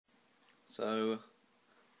So,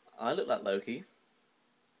 I look like Loki.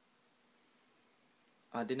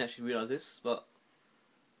 I didn't actually realise this, but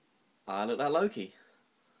I look like Loki.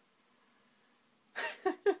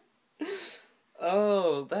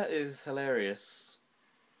 Oh, that is hilarious.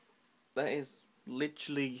 That is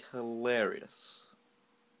literally hilarious.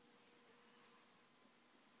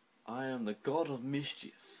 I am the god of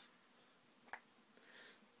mischief.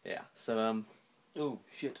 Yeah, so, oh,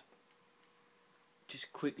 shit.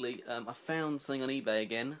 Just quickly, I found something on eBay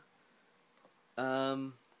again.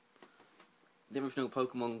 The original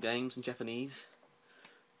Pokemon games in Japanese.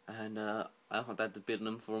 And, I asked my dad to bid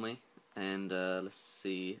them for me. And, let's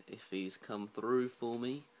see if he's come through for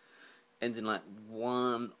me. Ends in like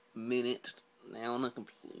 1 minute now, and I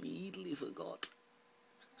completely forgot.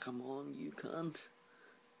 Come on, you cunt.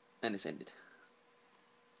 And it's ended.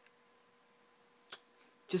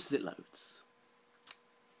 Just as it loads.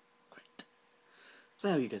 Great. So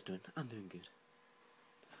how are you guys doing? I'm doing good.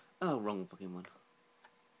 Oh, wrong fucking one.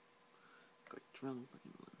 Great, wrong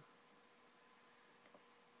fucking one.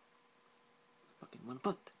 It's a fucking one.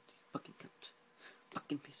 But you fucking cunt.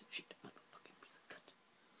 Fucking piece of shit. Motherfucking piece of cunt.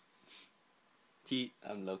 Gee,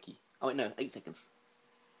 I'm Loki. Oh wait, no, 8 seconds.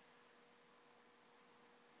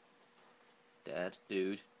 Dad,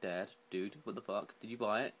 dude, what the fuck? Did you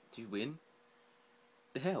buy it? Did you win?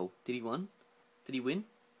 The hell? Did he win? Did he win?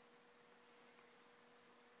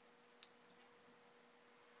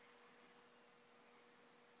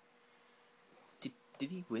 Did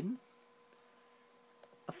he win?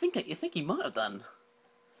 I think he might have done.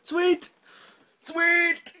 Sweet!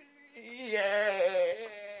 Sweet!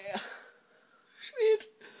 Yeah! Sweet!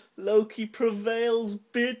 Loki prevails,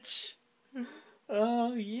 bitch!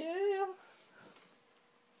 Oh, yeah!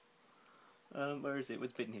 Where is it?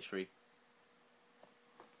 Where's bit in history?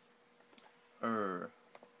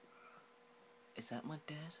 Is that my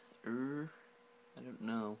dad? I don't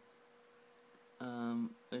know.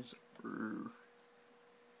 There's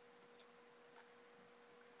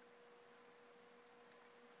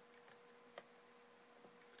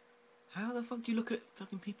How the fuck do you look at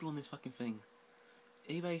fucking people on this fucking thing?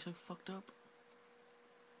 eBay is so fucked up.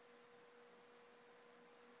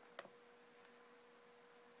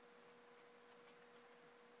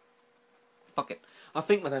 Fuck it. I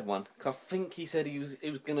think my dad won. 'Cause I think he said he was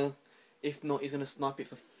gonna, if not, he's gonna snipe it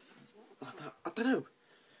for. I don't know.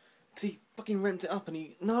 'Cause he fucking ramped it up and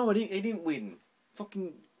he didn't win.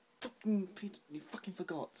 He fucking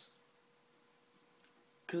forgot.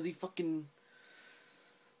 'Cause he fucking.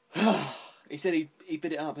 He said he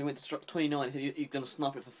bid it up and he went to struck 29. He said he's gonna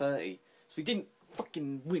snipe it for 30. So he didn't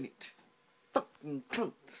fucking win it. Fucking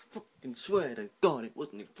cunt. Fucking swear to God it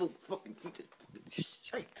wasn't his full fucking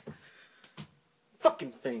shit.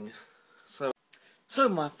 Fucking thing. So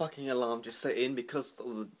my fucking alarm just set in because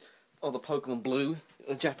of the Pokemon Blue,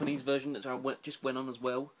 the Japanese version that just went on as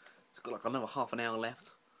well. It's got like another half an hour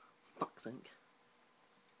left. Fuck's sake.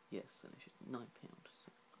 Yes, and it's just £9.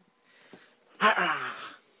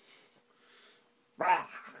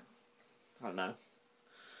 I don't know.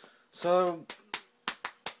 So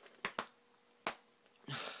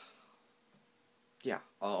yeah,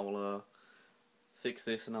 I'll fix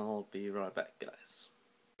this and I'll be right back, guys.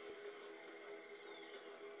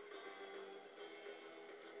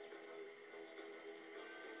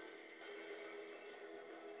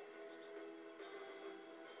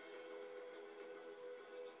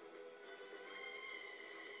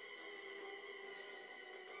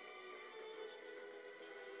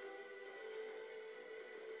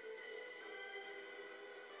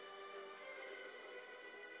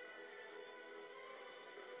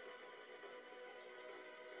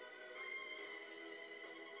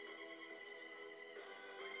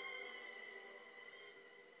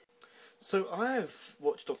 So I've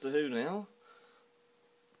watched Doctor Who now.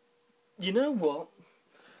 You know what?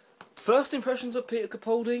 First impressions of Peter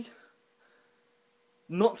Capaldi,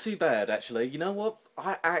 not too bad actually. You know what?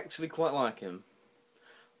 I actually quite like him.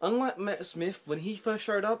 Unlike Matt Smith, when he first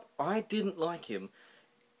showed up, I didn't like him.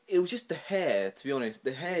 It was just the hair, to be honest.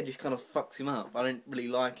 The hair just kind of fucks him up. I didn't really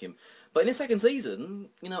like him. But in the second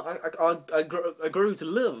season, you know, I grew to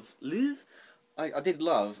love. I did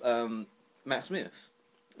love Matt Smith,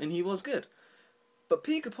 and he was good. But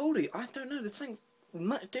Peter Capaldi, I don't know, there's something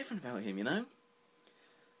much different about him, you know?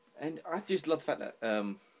 And I just love the fact that,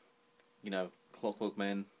 you know, Clockwork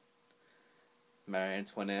Man, Marie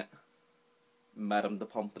Antoinette, Madame de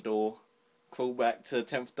Pompadour, call back to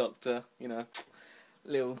 10th Doctor, you know,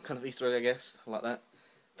 little kind of Easter egg, I guess, like that.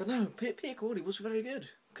 But no, Peter Capaldi was very good,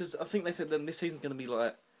 because I think they said that this season's going to be,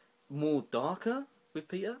 like, more darker with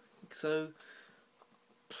Peter, so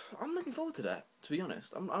I'm looking forward to that. To be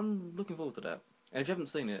honest, I'm looking forward to that. And if you haven't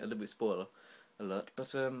seen it, a little bit spoiler alert.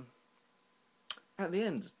 But at the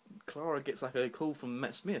end, Clara gets like a call from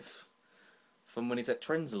Matt Smith from when he's at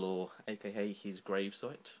Trenzalore, aka his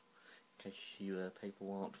gravesite. In case you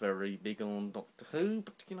people aren't very big on Doctor Who,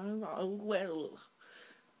 but you know, oh well.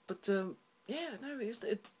 But yeah, no, it's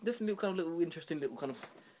definitely kind of little interesting little kind of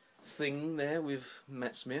thing there with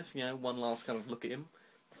Matt Smith. You know, one last kind of look at him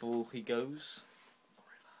before he goes.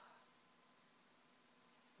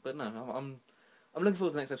 But no, I'm looking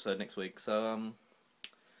forward to the next episode next week. So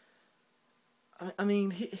I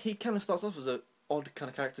mean, he kind of starts off as a odd kind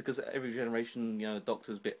of character because every generation, you know, the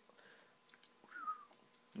Doctor's a bit.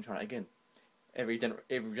 I'm trying it again. Every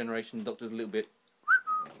generation, the Doctor's a little bit.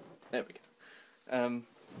 There we go.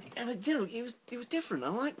 But you know, it was different. I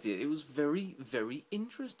liked it. It was very, very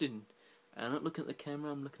interesting. And I'm not looking at the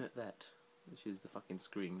camera. I'm looking at that, which is the fucking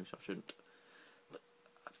screen, which I shouldn't. But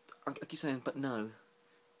I keep saying, but no.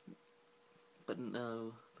 But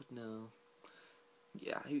no.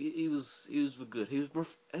 Yeah, he was good. He was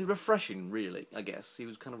refreshing, really. I guess he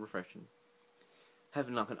was kind of refreshing.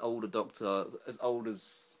 Having like an older Doctor, as old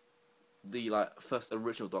as the like first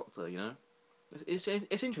original Doctor, you know, it's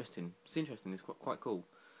interesting. It's interesting. It's quite cool.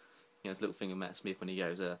 You know, this little thing of Matt Smith when he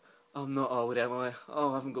goes, "I'm not old, am I?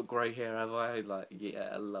 Oh, I haven't got grey hair, have I?" Like,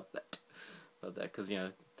 yeah, I love that. Love that because you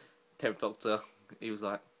know, 10th Doctor, he was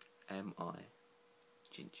like, "Am I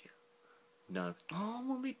ginger? No. Oh, I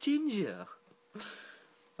want to be ginger."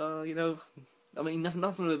 You know, I mean,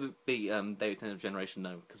 nothing would beat David Tennant's Generation,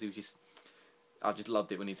 no, because he was just, I just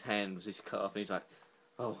loved it when his hand was just cut off and he's like,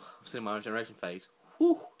 "Oh, I'm still in my own generation phase.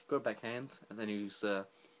 Whoo, go back hand," and then he was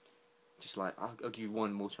just like, I'll give you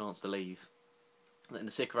one more chance to leave. And then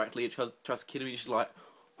the second act leader tries to kill him, he's just like,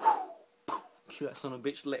 kill that son of a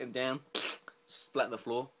bitch, let him down, splat on the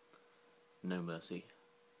floor, no mercy.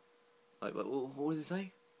 Like, what does he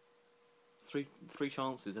say? Three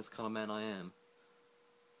chances, that's the kind of man I am.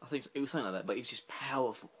 I think it was something like that, but he was just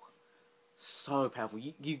powerful. So powerful.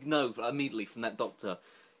 You know immediately from that Doctor,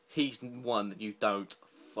 he's one that you don't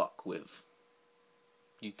fuck with.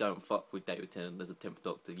 You don't fuck with David Tennant as a 10th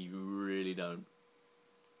Doctor, you really don't.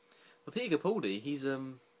 But Peter Capaldi, he's I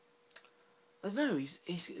don't know, he's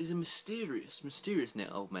a mysterious now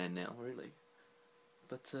old man now, really.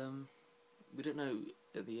 But we don't know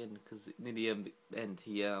at the end, because near the end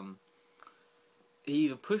he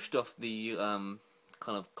either pushed off the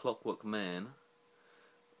kind of Clockwork Man,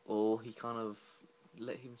 or he kind of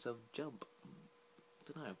let himself jump.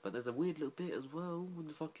 I don't know, but there's a weird little bit as well with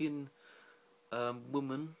the fucking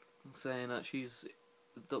woman saying that she's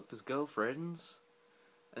the Doctor's girlfriend,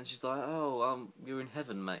 and she's like, "Oh, you're in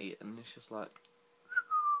heaven, mate," and it's just like,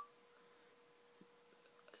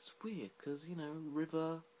 it's weird because you know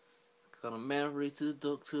River kind of married to the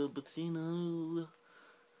Doctor, but you know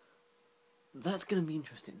that's gonna be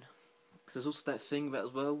interesting. Because there's also that thing about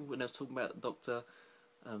as well when I was talking about the Doctor,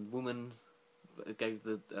 woman gave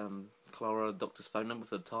the Clara Doctor's phone number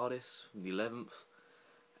for the TARDIS from the 11th,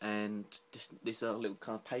 and just this little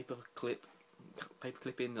kind of paper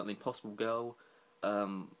clipping, like the Impossible Girl.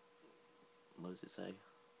 What does it say?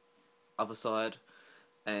 Other side,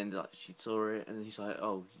 and like she saw it, and then she's like,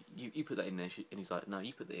 "Oh, you put that in there," and he's like, "No,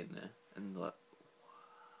 you put that in there," and like, what?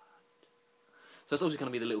 So it's also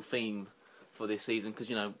going to be the little theme for this season, because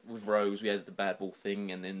you know with Rose we had the bad ball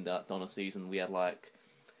thing, and then that Donna season we had like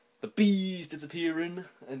the bees disappearing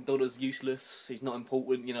and Donna's useless, she's not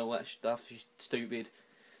important, you know, all that stuff, she's stupid.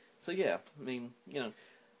 So yeah, I mean, you know,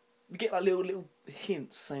 we get like little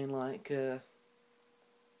hints saying like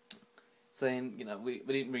saying, you know, we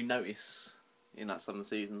didn't really notice in that some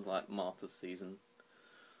seasons, like Martha's season,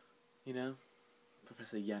 you know,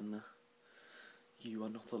 Professor Yanma, you are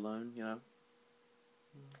not alone, you know.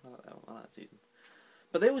 I like that season.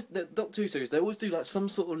 But they always, the Doctor Who series, they always do like some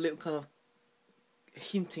sort of little kind of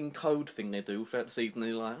hinting code thing they do throughout the season.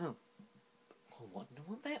 They're like, "Oh, I wonder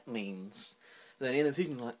what that means." And then at the end of the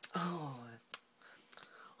season, you're like, "Oh,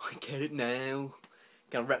 I get it now."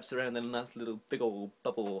 Kind of wraps around in a nice little big old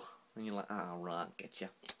bubble, and you're like, "Ah, right, get you.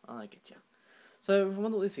 I get you." So I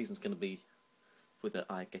wonder what this season's going to be with the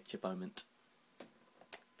 "I get you" moment.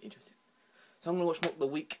 Be interesting. So I'm going to watch Mock the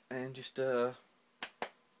Week and just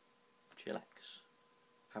chillax,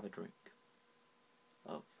 have a drink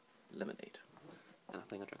of lemonade. And I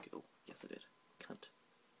think I drank it all. Yes, I did. Cunt.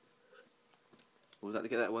 Was that to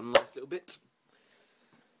get that one nice little bit?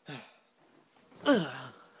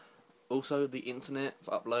 Also, the internet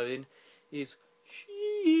for uploading is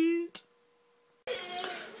shit.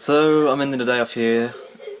 So, I'm ending the day off here,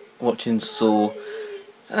 watching Saw.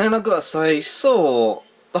 And I've got to say, Saw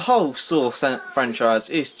the whole Saw franchise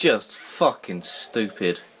is just fucking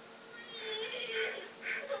stupid.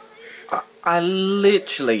 I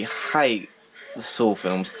literally hate the Saw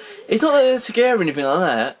films. It's not that they're scary or anything like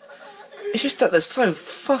that. It's just that they're so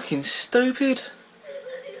fucking stupid.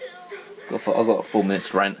 I've got a 4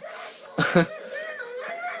 minutes rant.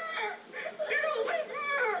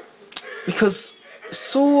 Because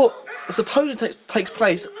Saw supposedly takes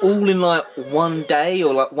place all in like one day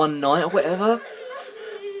or like one night or whatever.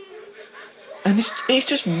 And it's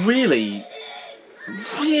just really,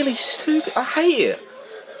 really stupid. I hate it.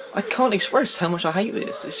 I can't express how much I hate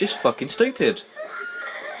this. It's just fucking stupid.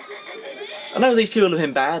 I know these people have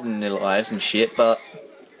been bad in their lives and shit, but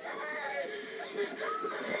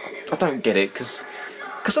I don't get it, because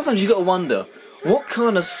sometimes you got to wonder what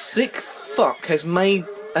kind of sick fuck has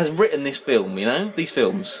written this film, you know, these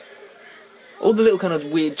films. All the little kind of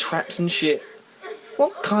weird traps and shit.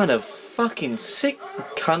 What kind of fucking sick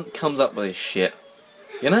cunt comes up with this shit,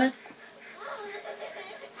 you know?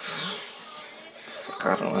 Fuck,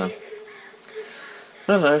 I don't know. I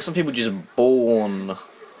don't know, some people just born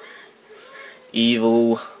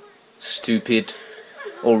evil, stupid,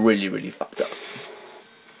 or really, really fucked up.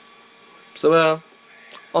 So,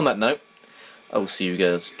 on that note, I will see you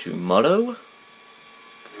guys tomorrow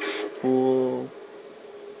for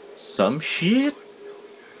some shit.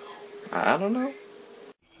 I don't know.